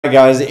All right,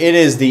 guys, it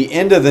is the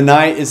end of the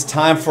night. It's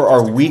time for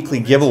our weekly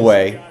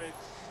giveaway.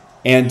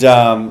 And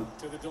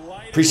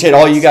appreciate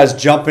all you guys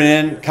jumping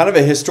in. Kind of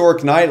a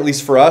historic night, at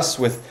least for us,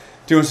 with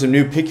doing some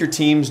new Pick Your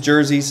Teams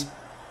jerseys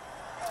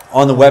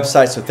on the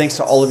website. So thanks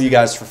to all of you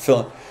guys for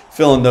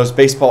filling those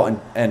baseball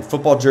and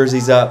football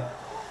jerseys up.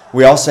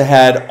 We also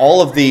had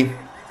all of the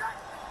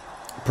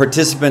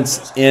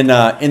participants in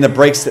the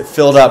breaks that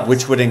filled up,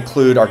 which would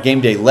include our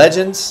Game Day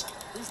Legends,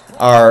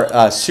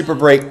 our Super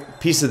Break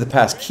Piece of the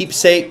Past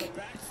Keepsake,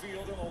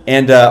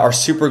 and our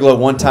Super Glow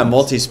One-Time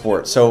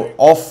Multi-Sport. So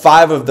all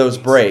 5 of those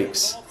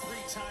breaks,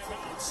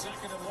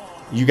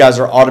 you guys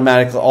are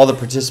automatically, all the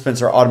participants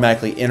are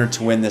automatically entered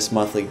to win this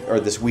monthly or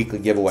this weekly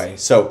giveaway.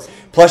 So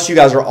plus you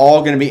guys are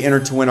all going to be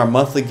entered to win our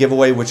monthly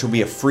giveaway, which will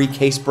be a free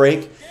case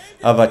break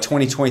of a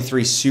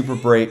 2023 Super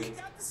Break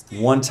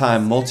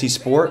One-Time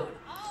Multi-Sport.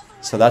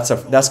 So that's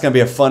going to be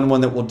a fun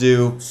one that we'll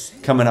do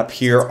coming up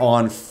here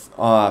on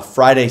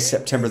Friday,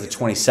 September the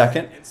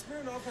 22nd.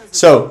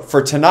 So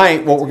for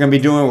tonight, what we're going to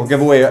be doing, we'll give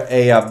away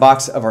a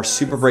box of our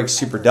Super Break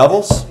Super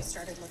Doubles.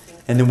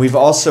 And then we've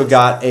also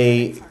got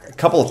a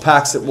couple of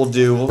packs that we'll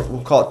do.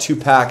 We'll call it 2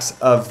 packs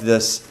of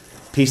this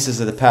Pieces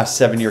of the Past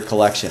 7-year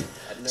collection.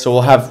 So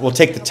we'll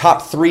take the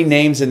top 3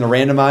 names in the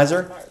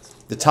randomizer.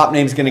 The top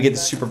name is going to get the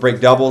Super Break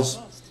Doubles.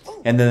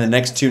 And then the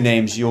next 2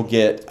 names, you'll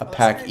get a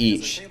pack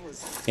each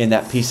in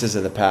that Pieces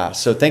of the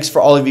Past. So thanks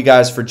for all of you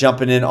guys for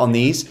jumping in on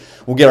these.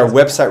 We'll get our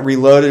website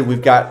reloaded.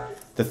 We've got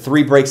the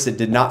 3 breaks that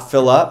did not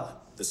fill up,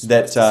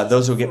 that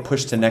those will get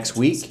pushed to next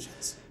week.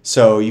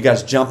 So you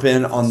guys jump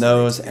in on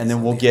those, and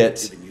then we'll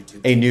get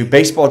a new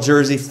baseball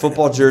jersey,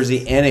 football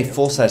jersey, and a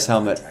full-size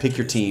helmet. Pick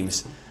your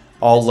teams,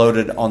 all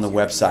loaded on the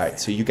website.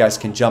 So you guys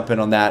can jump in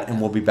on that, and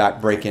we'll be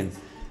back breaking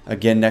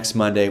again next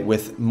Monday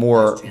with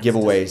more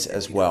giveaways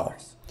as well.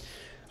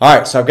 All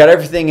right, so I've got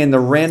everything in the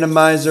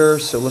randomizer,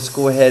 so let's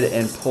go ahead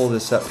and pull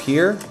this up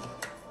here.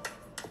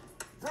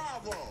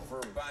 Bravo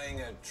for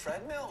buying a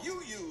treadmill.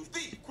 You use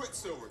the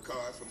Quicksilver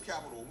card from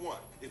Capital One.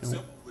 It's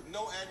simple with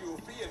no annual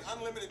fee and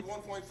unlimited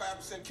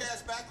 1.5%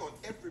 cash back on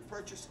every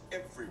purchase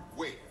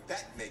everywhere.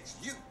 That makes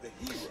you the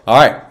hero. All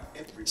right,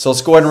 so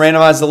let's go ahead and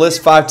randomize the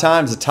list 5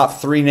 times. The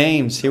top 3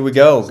 names. Here we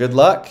go. Good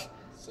luck.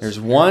 There's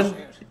 1,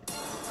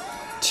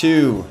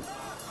 2,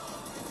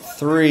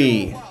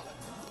 3,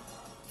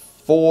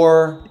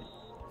 4,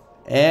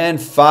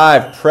 and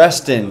 5.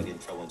 Preston,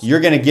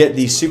 you're going to get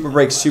the Super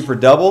Break Super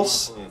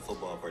Doubles.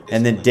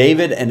 And then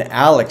David and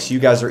Alex, you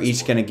guys are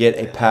each going to get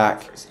a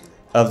pack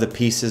of the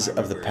Pieces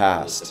of the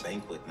Past.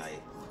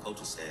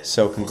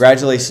 So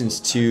congratulations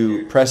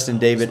to Preston,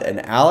 David,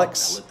 and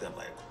Alex.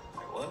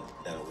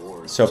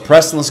 So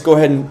Preston, let's go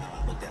ahead and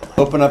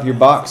open up your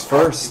box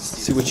first.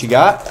 See what you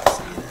got.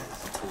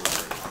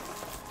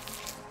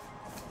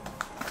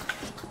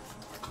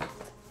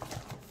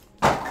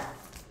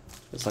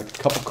 There's like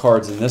a couple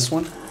cards in this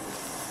one.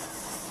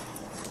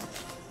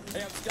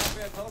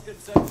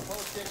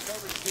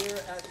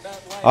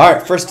 All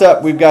right, first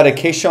up, we've got a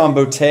Keyshawn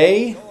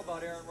Boutte,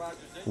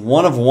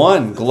 1 of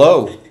 1,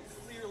 glow.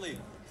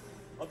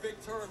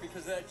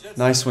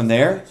 Nice one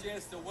there.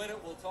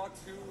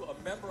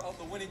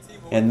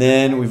 And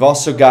then we've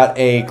also got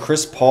a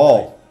Chris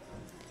Paul,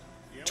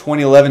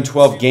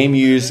 2011-12 Game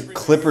Used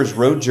Clippers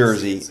Road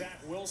Jersey,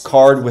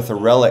 card with a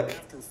relic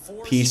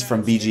piece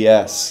from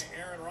BGS.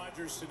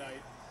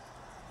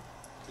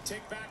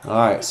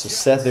 All right, so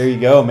Seth, there you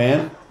go,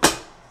 man.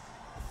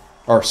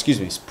 Or excuse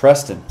me, it's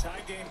Preston.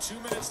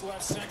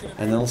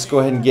 And then let's go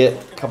ahead and get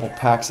a couple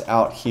packs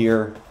out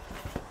here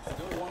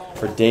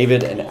for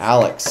David and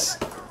Alex.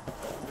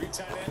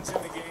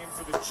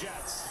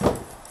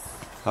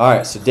 All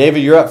right, so David,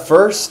 you're up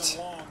first.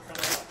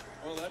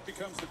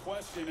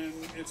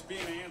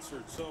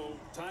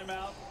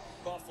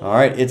 All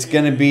right, it's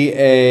going to be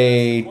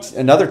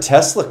another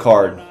Tesla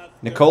card,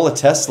 Nikola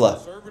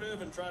Tesla.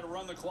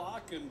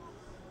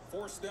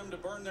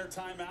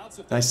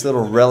 Nice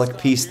little relic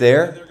piece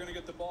there.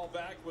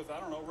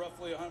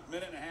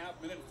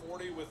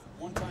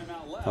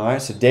 All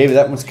right, so David,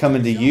 that one's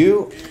coming to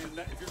you.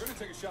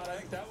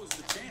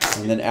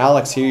 And then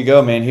Alex, here you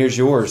go, man. Here's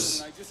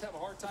yours.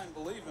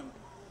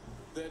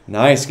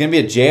 Nice. It's going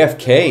to be a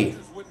JFK.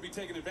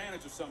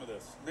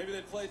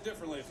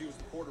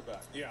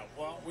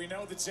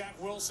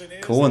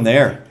 Cool one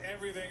there.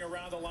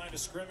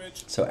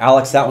 So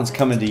Alex, that one's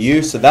coming to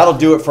you. So that'll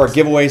do it for our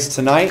giveaways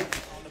tonight.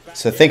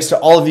 So thanks to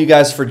all of you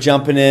guys for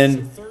jumping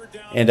in.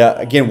 And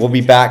again, we'll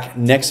be back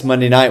next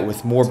Monday night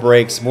with more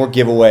breaks, more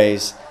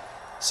giveaways.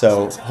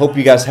 So hope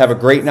you guys have a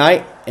great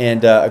night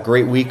and a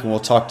great week. And we'll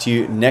talk to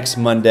you next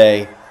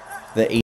Monday, the 18th.